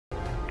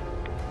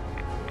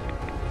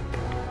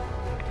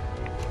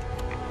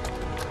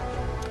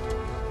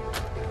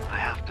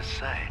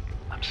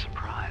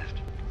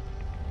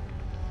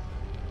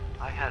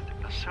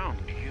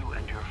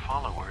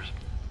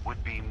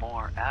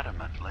more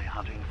adamantly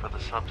hunting for the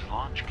sub's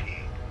launch key.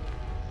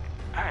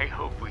 I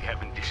hope we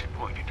haven't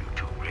disappointed you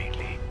too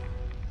greatly.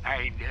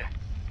 I'd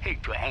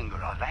hate to anger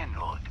our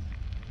landlord.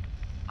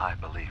 I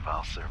believe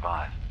I'll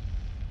survive.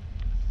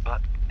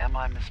 But am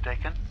I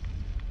mistaken?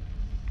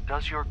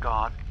 Does your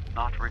god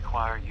not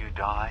require you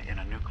die in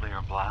a nuclear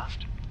blast?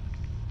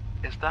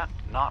 Is that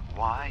not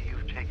why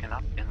you've taken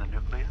up in the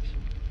nucleus?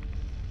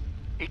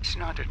 It's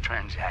not a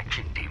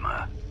transaction,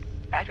 Dima.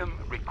 Adam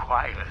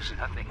requires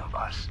nothing of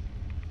us.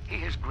 He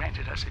has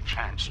granted us a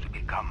chance to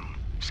become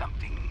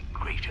something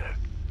greater.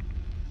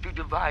 To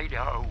divide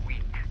our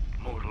weak,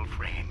 mortal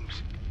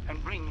frames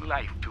and bring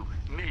life to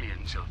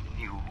millions of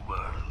new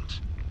worlds.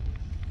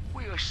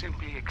 We are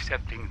simply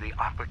accepting the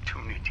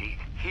opportunity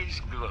his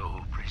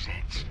glow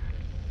presents,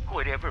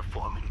 whatever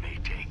form it may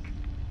take.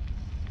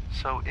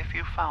 So if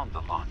you found the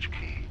launch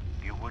key,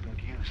 you wouldn't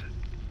use it?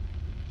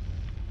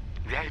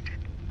 That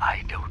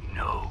I don't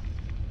know.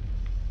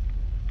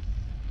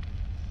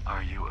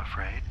 Are you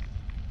afraid?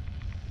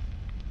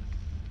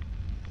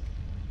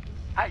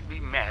 I'd be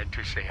mad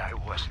to say I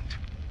wasn't,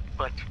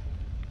 but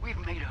we've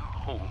made a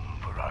home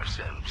for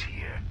ourselves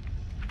here.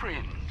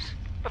 Friends,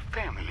 a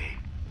family.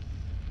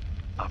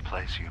 A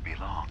place you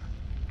belong.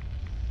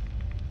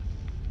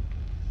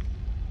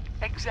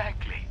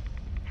 Exactly.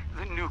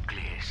 The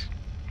nucleus.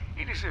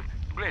 It is a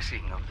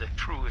blessing of the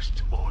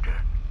truest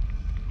order.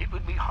 It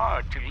would be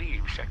hard to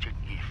leave such a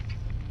gift,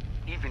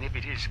 even if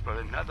it is for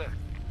another.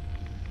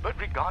 But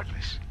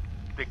regardless,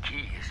 the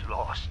key is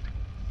lost.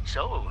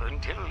 So,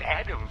 until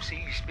Adam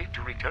sees fit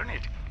to return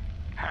it,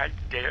 I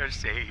dare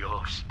say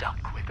you're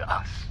stuck with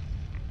us.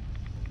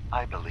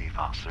 I believe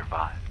I'll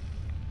survive.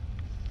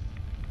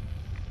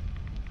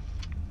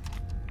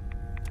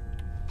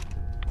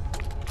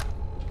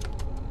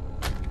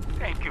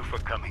 Thank you for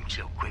coming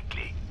so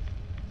quickly.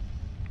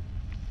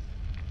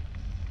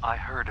 I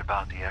heard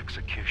about the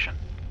execution.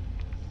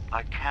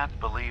 I can't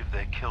believe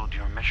they killed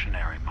your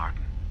missionary,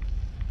 Martin.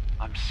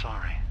 I'm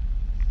sorry.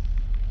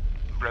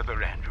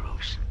 Brother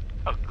Andrews,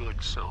 a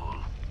good soul.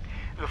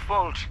 The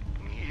fault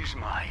is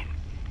mine.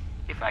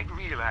 If I'd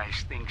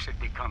realized things had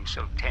become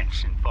so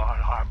tense in Far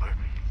Harbor,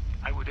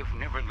 I would have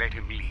never let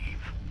him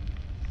leave.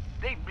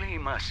 They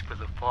blame us for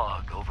the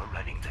fog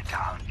overrunning the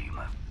town,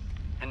 Dima.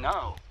 And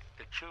now,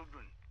 the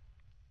children,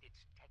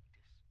 it's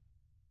Tectus.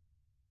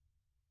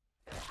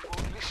 Oh,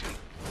 listen.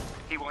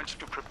 He wants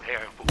to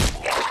prepare for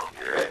war.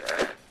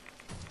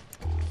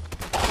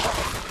 I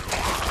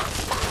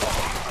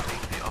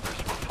think the others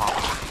will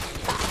follow.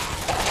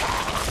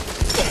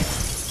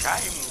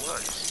 Time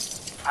was,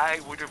 I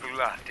would have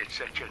laughed at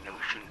such a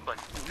notion, but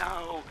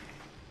now...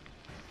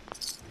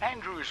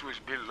 Andrews was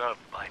beloved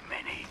by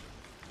many.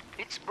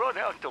 It's brought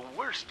out the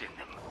worst in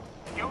them.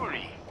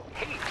 Fury,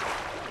 hate.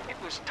 It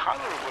was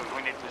tolerable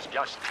when it was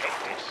just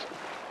Tectus.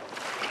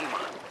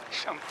 Dima,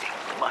 something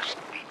must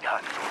be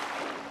done.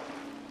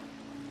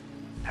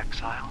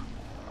 Exile?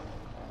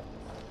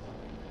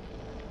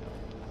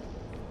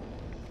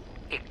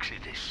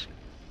 Exodus.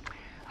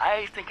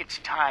 I think it's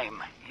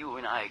time you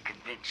and I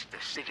convinced the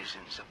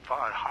citizens of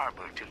Far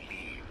Harbor to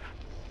leave.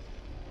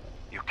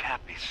 You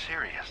can't be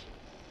serious.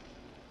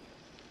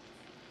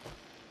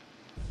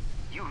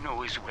 You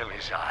know as well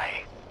as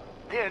I,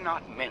 they're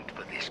not meant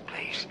for this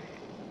place.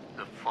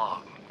 The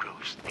fog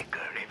grows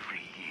thicker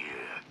every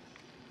year.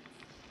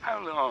 How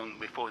long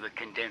before the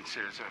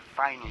condensers are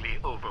finally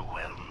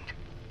overwhelmed?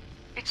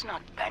 It's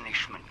not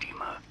banishment,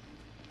 Dima.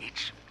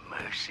 It's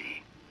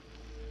mercy.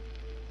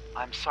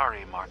 I'm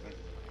sorry, Martin,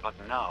 but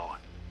no.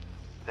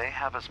 They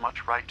have as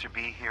much right to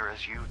be here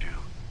as you do.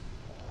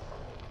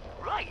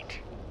 Right.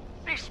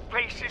 This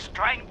place is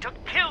trying to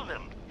kill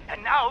them.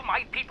 And now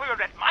my people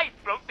are at my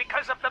throat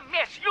because of the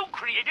mess you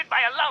created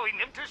by allowing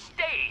them to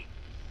stay.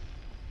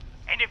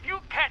 And if you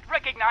can't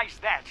recognize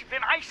that,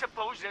 then I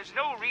suppose there's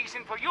no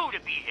reason for you to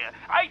be here.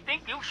 I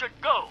think you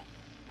should go.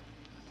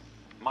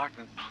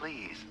 Martin,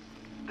 please.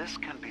 This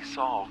can be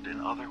solved in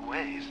other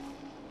ways.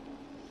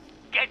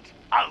 Get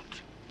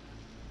out!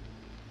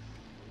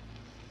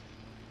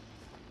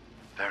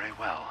 Very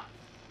well.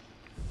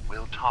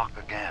 We'll talk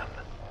again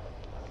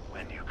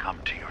when you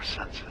come to your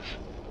senses.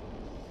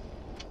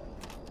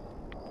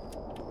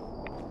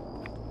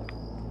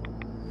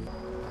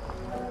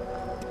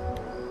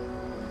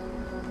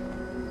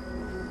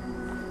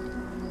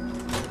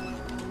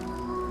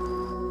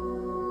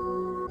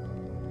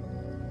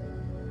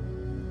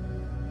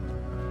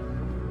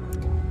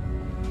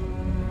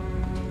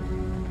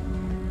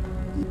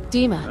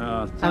 Dima,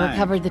 I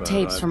recovered the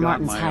tapes from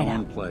Martin's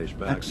hideout.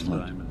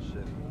 Excellent.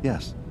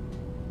 Yes.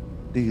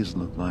 These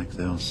look like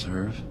they'll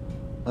serve.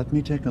 Let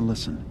me take a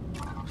listen.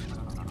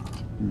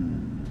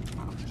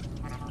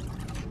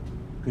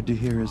 Good to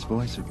hear his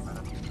voice again.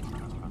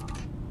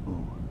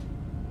 Oh.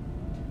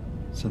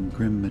 Some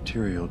grim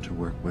material to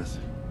work with.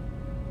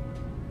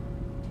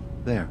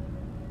 There.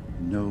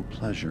 No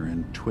pleasure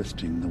in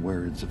twisting the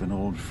words of an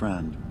old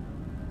friend.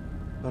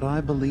 But I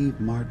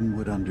believe Martin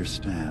would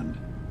understand.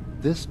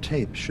 This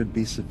tape should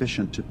be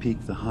sufficient to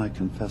pique the High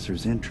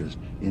Confessor's interest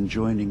in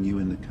joining you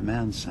in the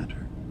command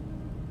center.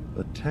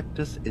 But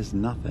Tectus is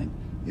nothing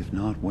if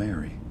not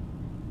wary.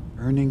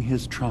 Earning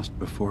his trust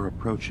before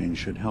approaching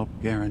should help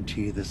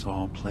guarantee this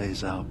all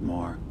plays out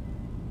more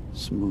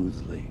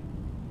smoothly.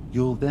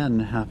 You'll then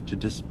have to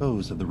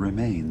dispose of the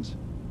remains.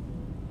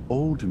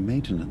 Old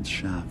maintenance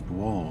shaft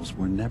walls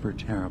were never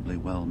terribly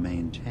well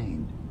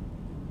maintained.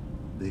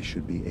 They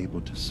should be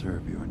able to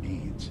serve your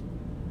needs.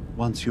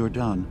 Once you're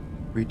done,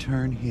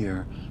 return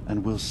here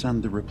and we'll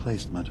send the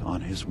replacement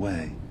on his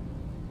way.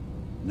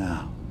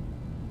 Now,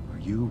 are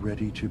you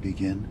ready to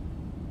begin?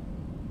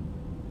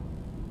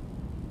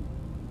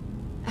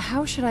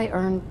 How should I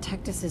earn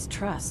Tectus's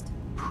trust?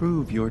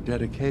 Prove your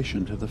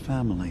dedication to the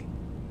family.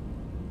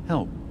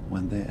 Help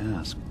when they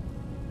ask.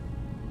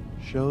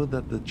 Show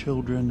that the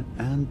children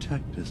and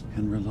Tectus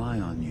can rely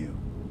on you.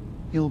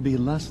 He'll be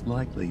less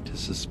likely to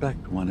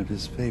suspect one of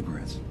his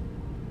favorites.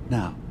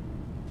 Now,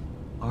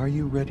 are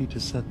you ready to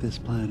set this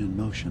plan in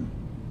motion?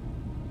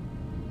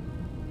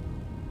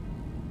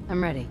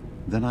 I'm ready.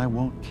 Then I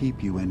won't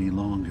keep you any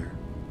longer.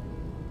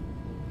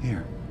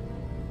 Here,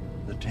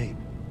 the tape.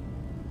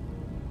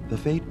 The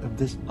fate of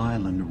this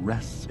island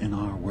rests in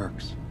our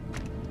works.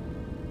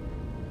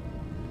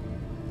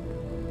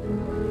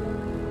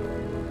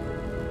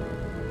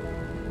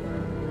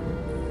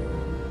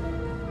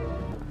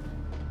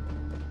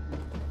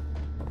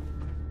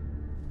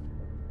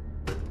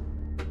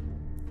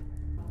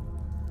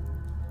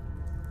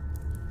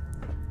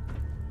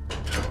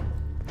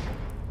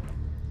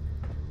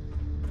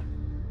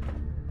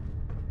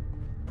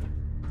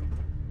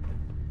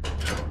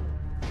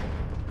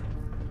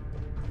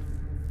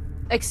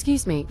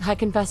 Excuse me, High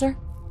Confessor?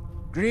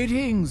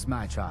 Greetings,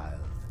 my child.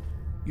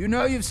 You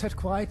know you've set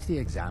quite the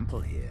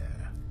example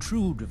here.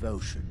 True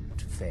devotion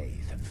to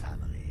faith and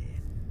family.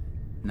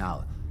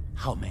 Now,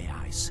 how may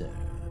I serve?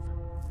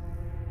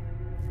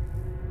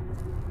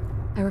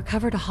 I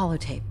recovered a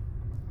holotape.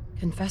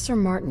 Confessor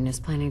Martin is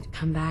planning to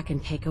come back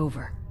and take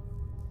over.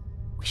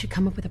 We should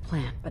come up with a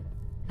plan, but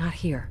not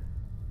here.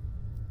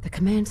 The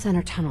command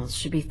center tunnels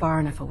should be far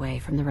enough away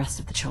from the rest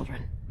of the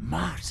children.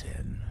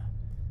 Martin?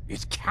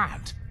 It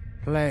can't.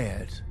 Play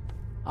it.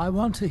 I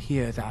want to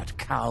hear that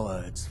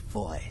coward's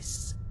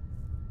voice.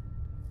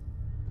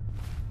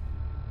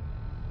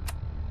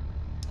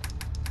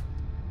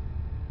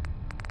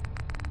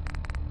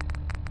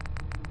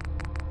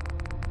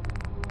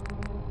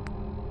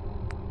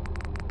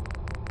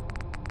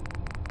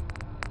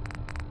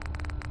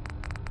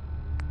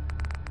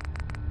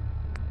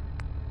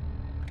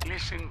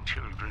 Listen,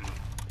 children.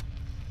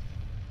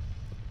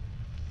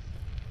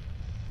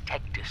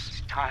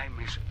 Tectus' time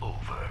is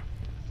over.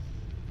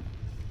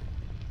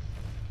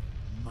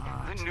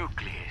 The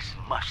nucleus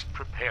must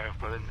prepare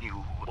for a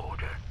new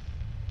order.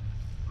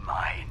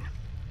 Mine.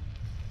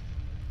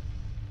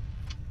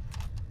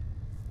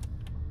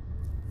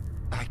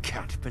 I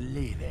can't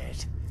believe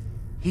it.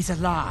 He's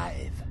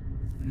alive.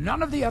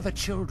 None of the other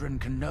children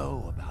can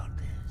know about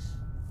this.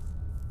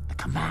 The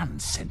command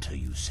center,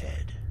 you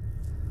said.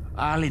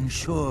 I'll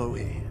ensure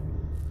we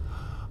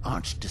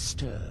aren't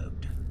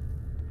disturbed.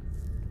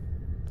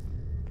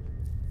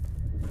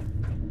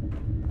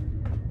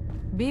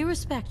 Be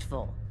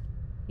respectful.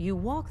 You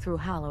walk through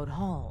hallowed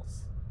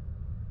halls.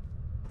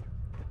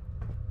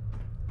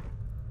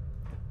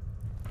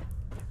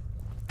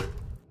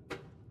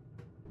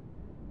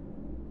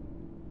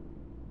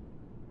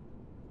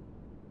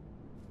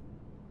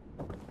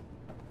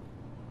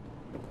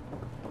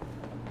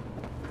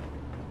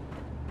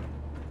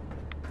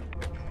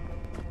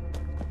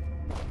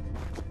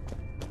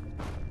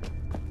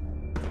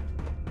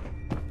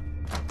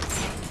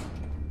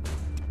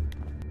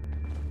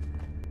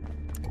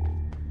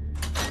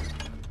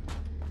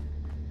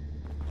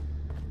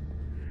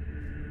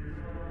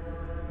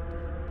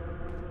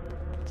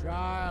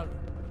 Child,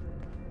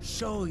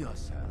 show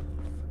yourself.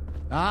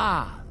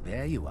 Ah,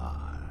 there you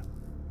are.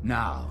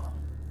 Now,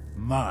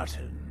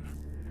 Martin,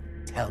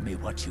 tell me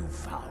what you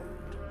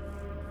found.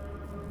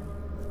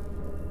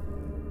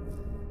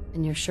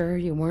 And you're sure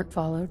you weren't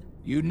followed?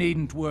 You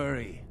needn't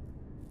worry.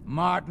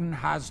 Martin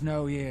has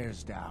no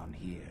ears down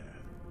here.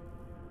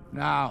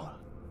 Now,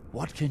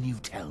 what can you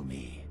tell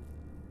me?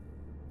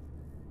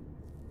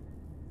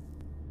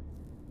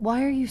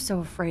 Why are you so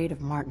afraid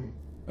of Martin?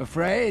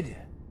 Afraid?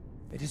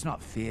 It is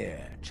not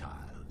fear,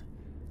 child.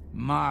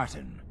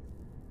 Martin,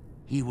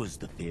 he was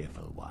the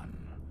fearful one,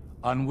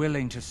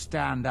 unwilling to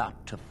stand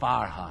up to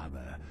Far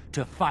Harbor,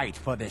 to fight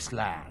for this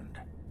land.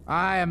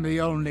 I am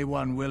the only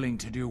one willing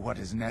to do what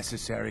is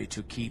necessary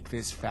to keep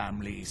this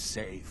family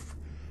safe,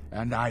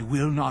 and I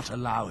will not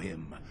allow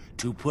him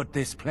to put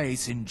this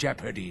place in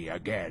jeopardy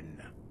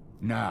again.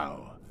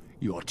 Now,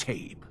 your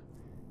tape.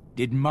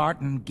 Did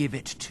Martin give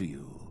it to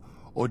you,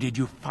 or did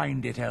you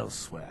find it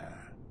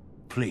elsewhere?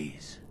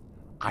 Please.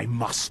 I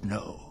must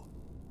know.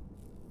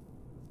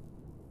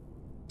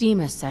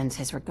 Dima sends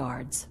his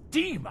regards.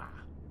 Dima?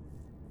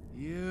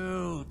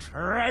 You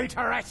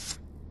traitoress!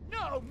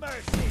 No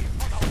mercy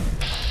for the...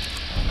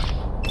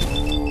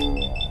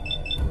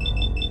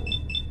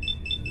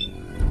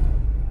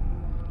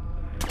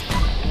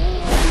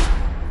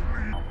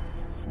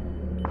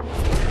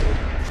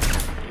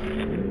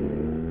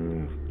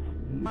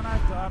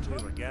 thought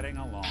we were getting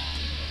along.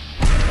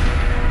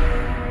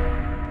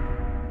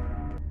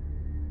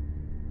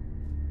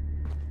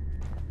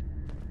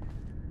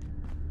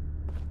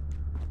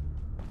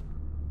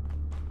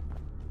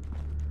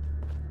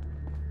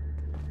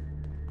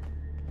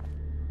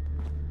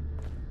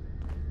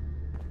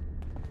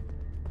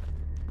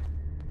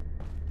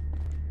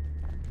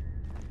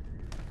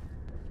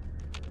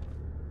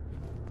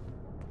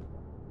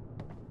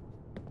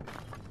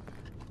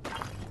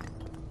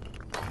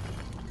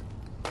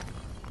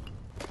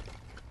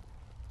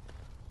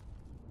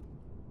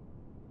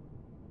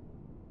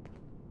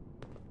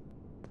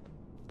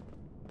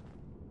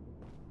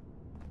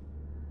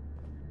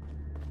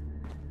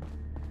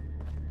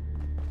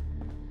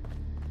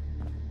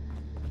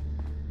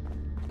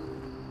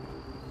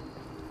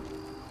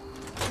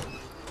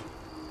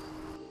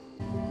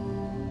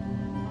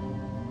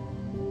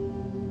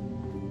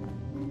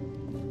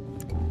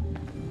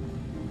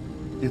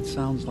 It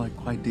sounds like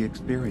quite the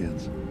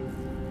experience,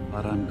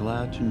 but I'm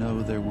glad to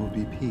know there will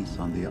be peace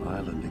on the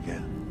island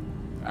again.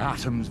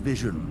 Atom's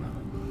vision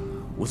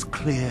was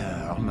clear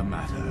on the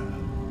matter.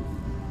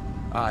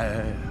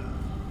 I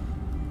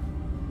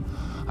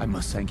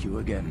must thank you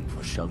again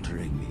for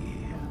sheltering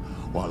me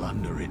while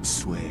under its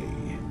sway.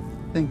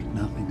 Think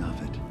nothing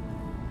of it.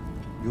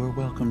 You're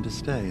welcome to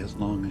stay as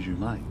long as you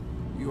like.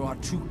 You are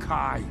too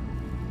kind,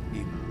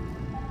 Eva.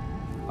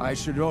 I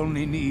should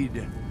only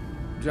need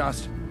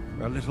just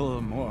a little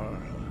more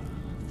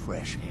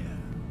fresh air.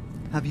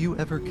 Have you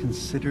ever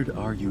considered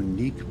our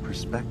unique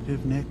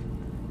perspective, Nick?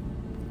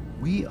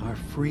 We are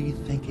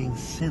free-thinking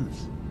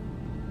synths,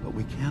 but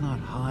we cannot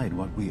hide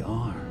what we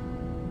are.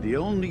 The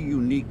only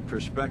unique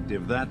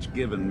perspective that's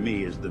given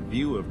me is the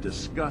view of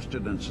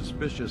disgusted and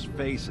suspicious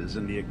faces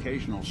and the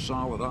occasional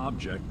solid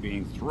object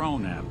being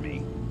thrown at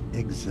me.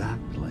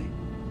 Exactly.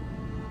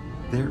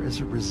 There is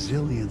a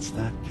resilience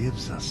that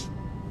gives us.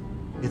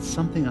 It's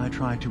something I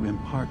try to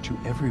impart to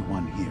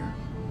everyone here.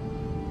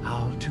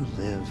 How to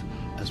live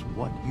as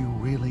what you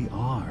really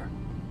are,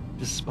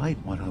 despite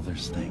what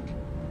others think.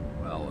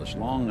 Well, as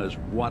long as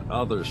what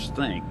others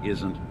think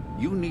isn't,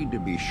 you need to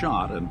be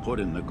shot and put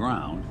in the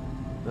ground,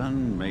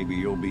 then maybe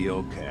you'll be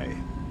okay.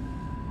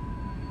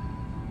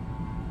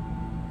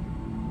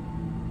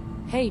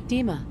 Hey,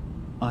 Dima.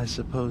 I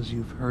suppose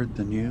you've heard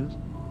the news?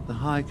 The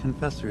High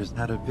Confessor's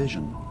had a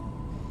vision.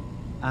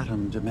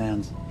 Atom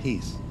demands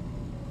peace.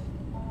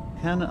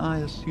 Can I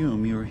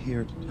assume you're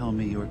here to tell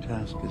me your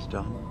task is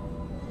done?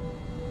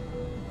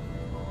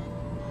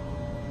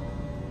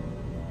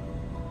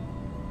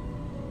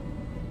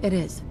 It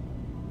is.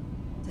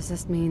 Does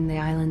this mean the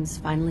island's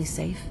finally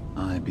safe?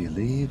 I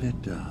believe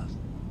it does.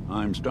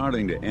 I'm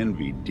starting to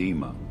envy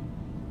Dima.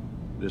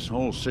 This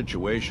whole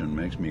situation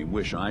makes me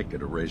wish I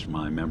could erase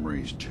my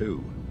memories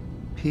too.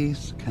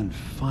 Peace can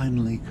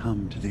finally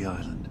come to the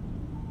island.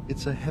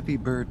 It's a heavy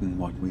burden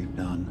what we've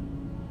done.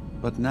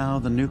 But now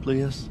the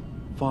Nucleus,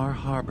 Far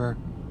Harbor,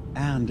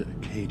 and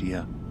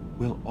Acadia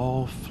will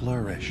all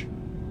flourish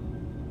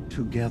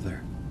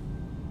together.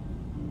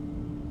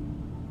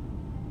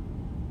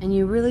 And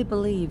you really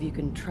believe you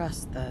can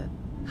trust the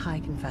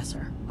High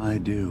Confessor? I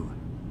do.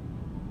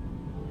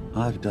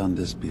 I've done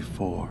this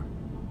before,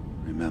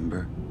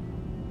 remember?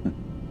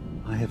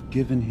 I have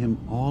given him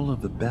all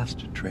of the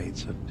best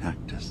traits of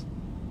Tactus,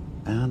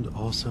 and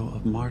also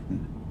of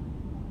Martin.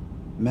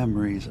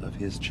 Memories of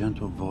his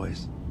gentle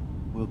voice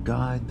will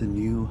guide the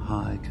new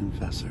High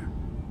Confessor.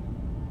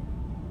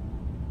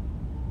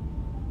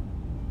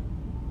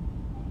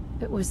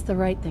 It was the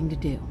right thing to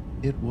do.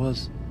 It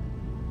was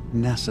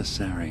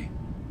necessary.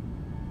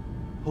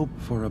 Hope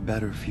for a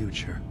better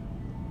future.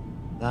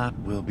 That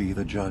will be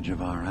the judge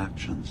of our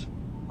actions.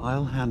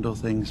 I'll handle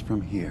things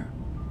from here.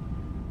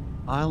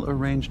 I'll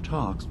arrange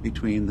talks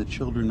between the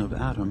children of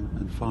Atom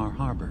and Far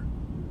Harbor.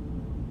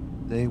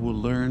 They will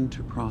learn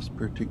to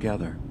prosper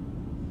together,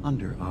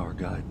 under our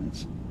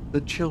guidance.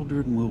 The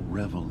children will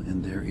revel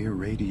in their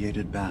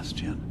irradiated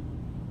bastion.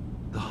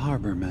 The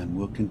Harbormen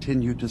will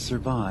continue to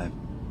survive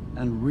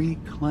and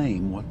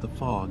reclaim what the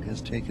fog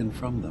has taken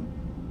from them.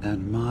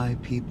 And my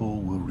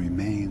people will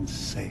remain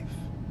safe.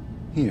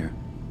 Here,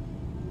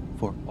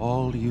 for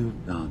all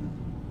you've done.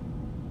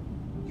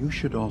 You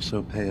should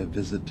also pay a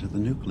visit to the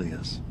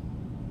Nucleus.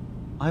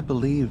 I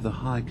believe the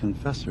High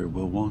Confessor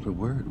will want a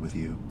word with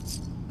you.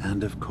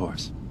 And of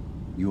course,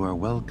 you are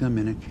welcome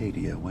in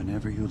Acadia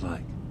whenever you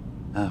like.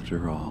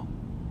 After all,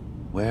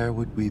 where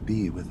would we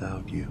be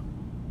without you?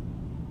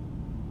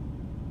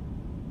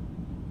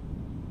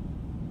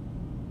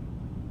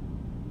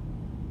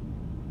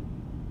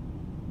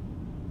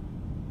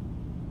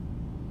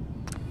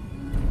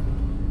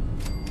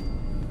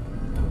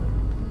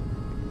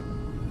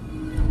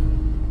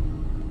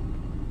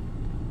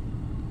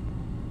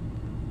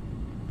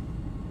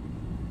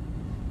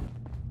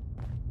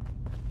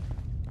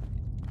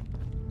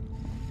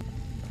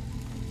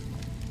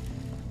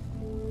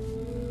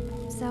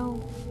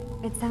 So,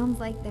 it sounds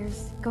like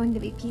there's going to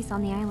be peace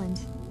on the island.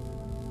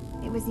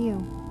 It was you,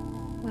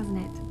 wasn't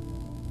it?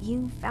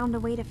 You found a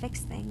way to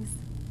fix things.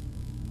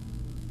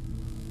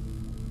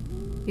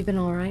 You been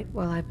alright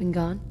while I've been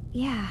gone?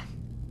 Yeah,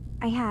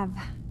 I have.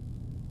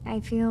 I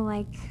feel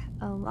like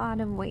a lot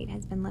of weight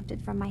has been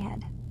lifted from my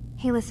head.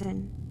 Hey,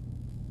 listen.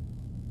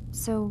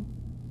 So,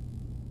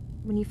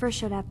 when you first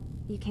showed up,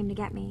 you came to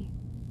get me,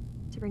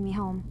 to bring me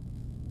home.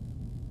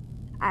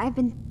 I've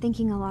been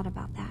thinking a lot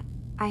about that.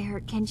 I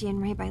hurt Kenji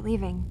and Rei by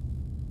leaving,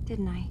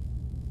 didn't I?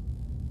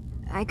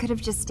 I could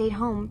have just stayed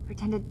home,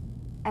 pretended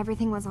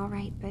everything was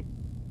alright, but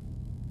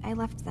I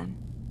left them.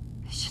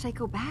 Should I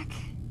go back?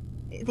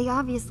 They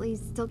obviously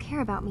still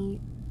care about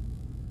me.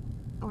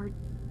 Or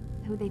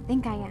who they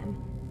think I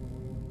am.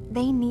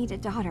 They need a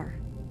daughter.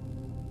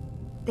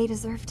 They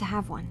deserve to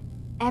have one.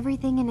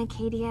 Everything in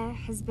Acadia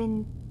has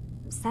been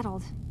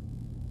settled.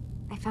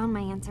 I found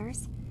my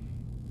answers.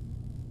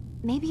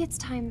 Maybe it's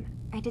time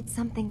I did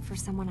something for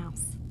someone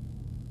else.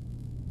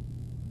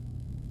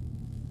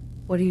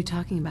 What are you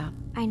talking about?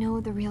 I know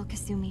the real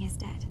Kasumi is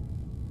dead.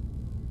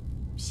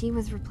 She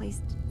was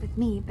replaced with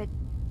me, but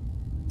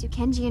do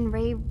Kenji and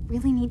Rei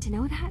really need to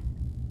know that?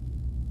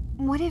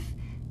 What if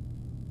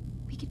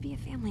we could be a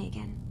family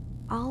again?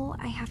 All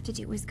I have to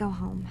do is go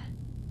home.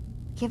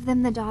 Give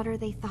them the daughter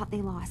they thought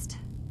they lost.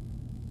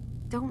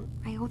 Don't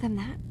I owe them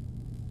that?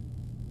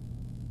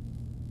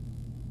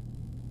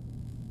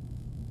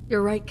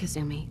 You're right,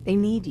 Kasumi. They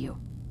need you.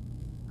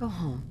 Go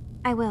home.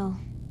 I will.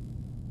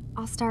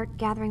 I'll start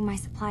gathering my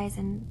supplies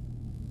and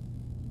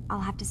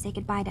I'll have to say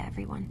goodbye to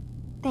everyone.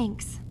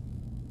 Thanks.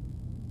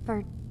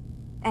 For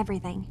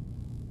everything.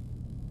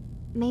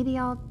 Maybe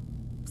I'll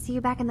see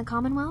you back in the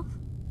Commonwealth?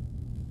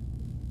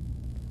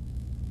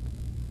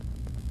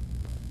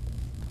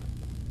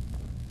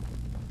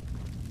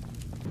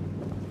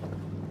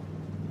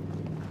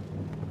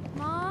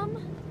 Mom?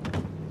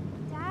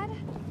 Dad?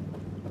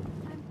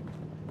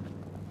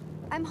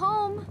 I'm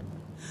home.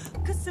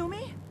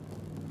 Kasumi?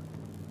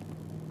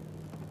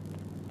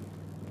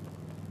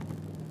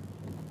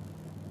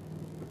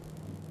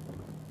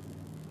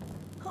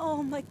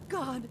 Oh my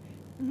god,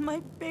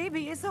 my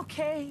baby is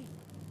okay.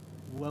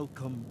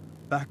 Welcome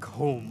back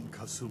home,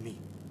 Kasumi.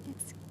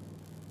 It's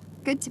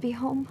good to be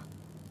home.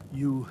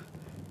 You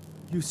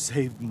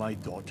saved my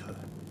daughter.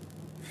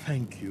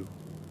 Thank you.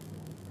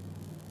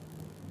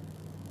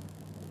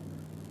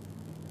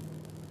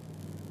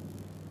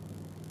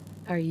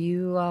 Are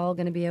you all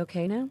gonna be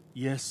okay now?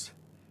 Yes,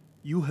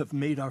 you have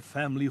made our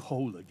family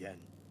whole again.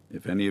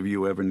 If any of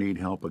you ever need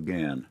help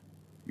again,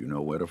 you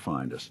know where to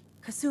find us.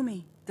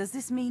 Kasumi, does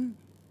this mean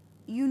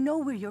you know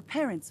we're your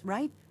parents,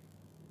 right?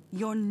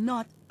 You're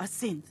not a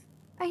synth.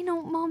 I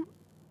know, Mom.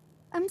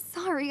 I'm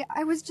sorry.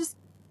 I was just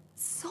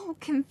so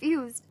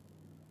confused.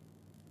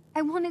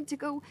 I wanted to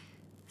go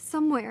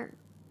somewhere.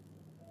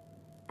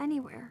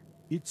 Anywhere.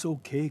 It's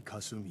okay,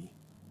 Kasumi.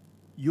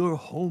 You're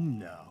home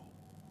now.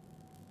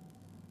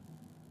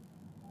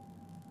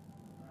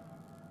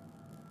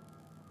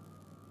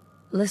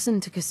 Listen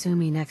to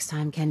Kasumi next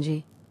time,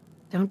 Kenji.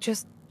 Don't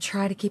just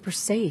try to keep her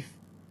safe.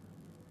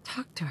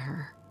 Talk to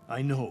her.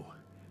 I know.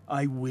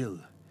 I will.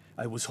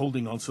 I was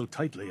holding on so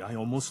tightly I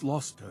almost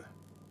lost her.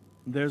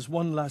 There's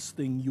one last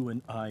thing you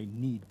and I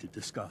need to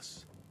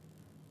discuss.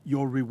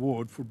 Your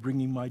reward for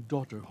bringing my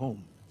daughter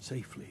home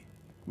safely.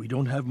 We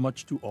don't have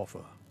much to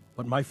offer,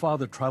 but my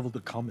father traveled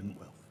the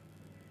Commonwealth.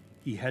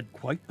 He had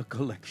quite a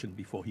collection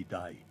before he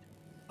died.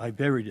 I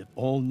buried it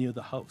all near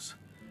the house.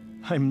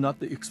 I'm not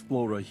the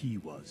explorer he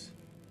was.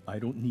 I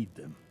don't need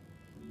them.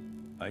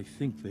 I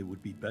think they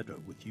would be better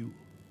with you.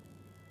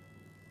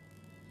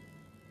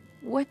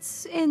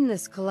 What's in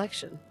this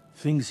collection?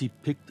 Things he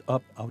picked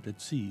up out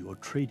at sea or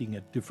trading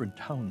at different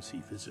towns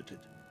he visited.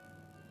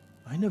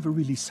 I never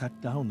really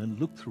sat down and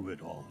looked through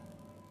it all.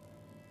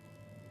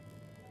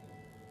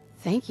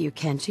 Thank you,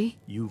 Kenji.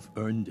 You've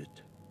earned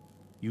it.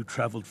 You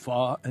traveled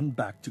far and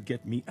back to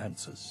get me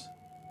answers.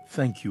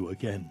 Thank you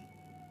again.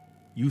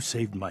 You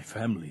saved my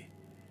family.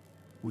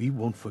 We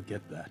won't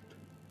forget that.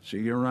 See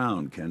you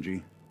around,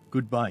 Kenji.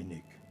 Goodbye,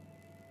 Nick.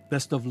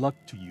 Best of luck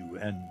to you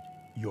and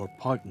your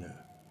partner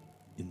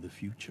in the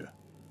future.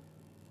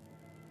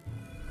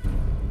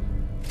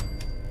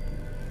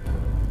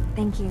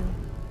 Thank you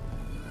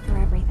for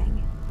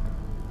everything.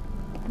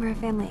 We're a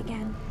family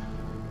again.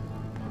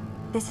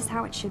 This is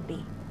how it should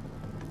be.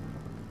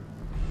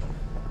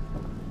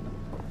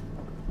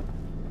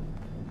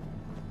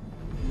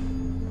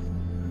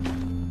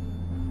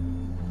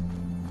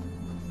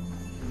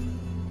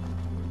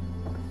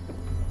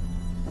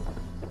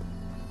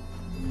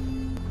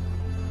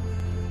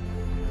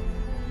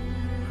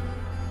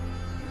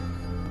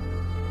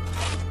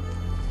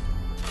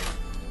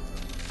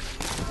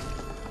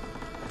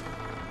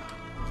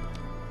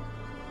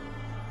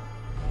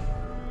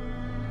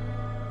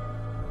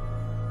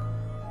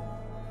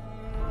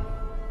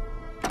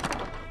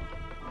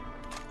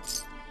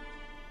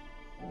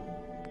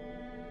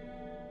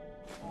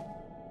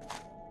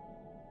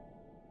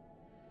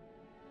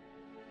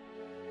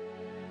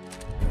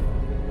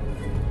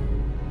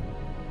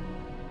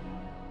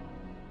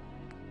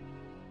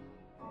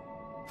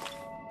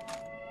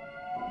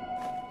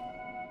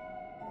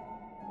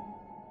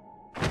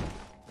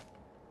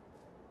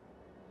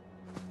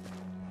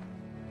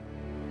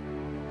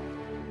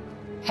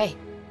 Hey.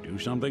 Do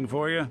something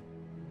for you?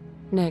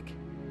 Nick.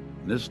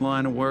 In this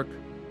line of work,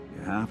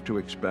 you have to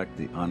expect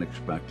the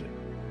unexpected.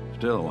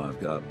 Still, I've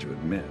got to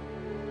admit,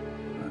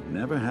 I've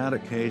never had a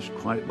case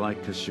quite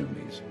like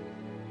Kasumi's.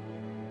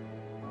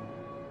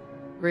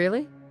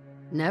 Really?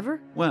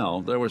 Never?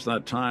 Well, there was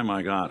that time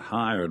I got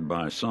hired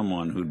by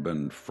someone who'd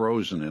been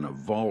frozen in a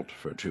vault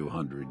for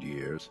 200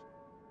 years.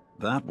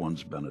 That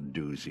one's been a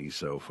doozy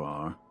so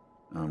far.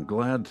 I'm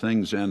glad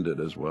things ended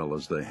as well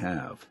as they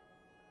have.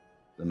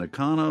 The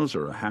Nakanos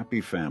are a happy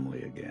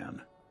family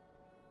again.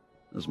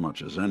 As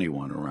much as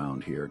anyone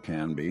around here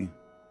can be.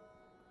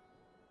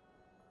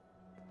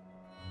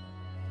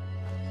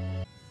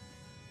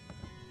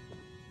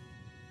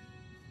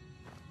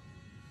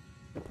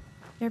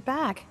 You're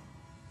back.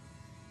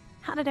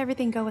 How did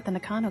everything go with the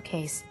Nakano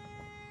case?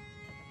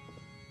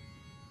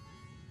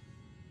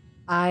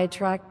 I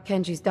tracked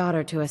Kenji's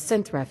daughter to a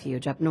synth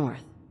refuge up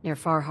north, near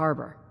Far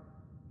Harbor.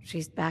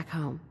 She's back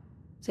home,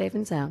 safe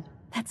and sound.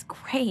 That's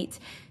great.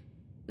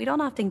 We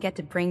don't often get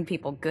to bring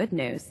people good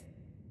news.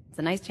 It's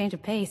a nice change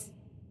of pace.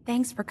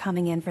 Thanks for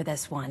coming in for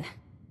this one.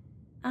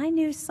 I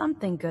knew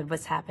something good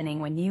was happening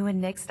when you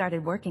and Nick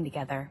started working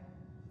together.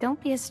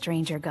 Don't be a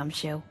stranger,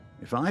 Gumshoe.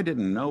 If I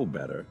didn't know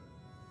better,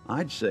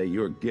 I'd say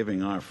you're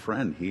giving our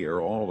friend here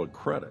all the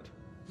credit.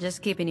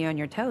 Just keeping you on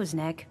your toes,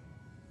 Nick.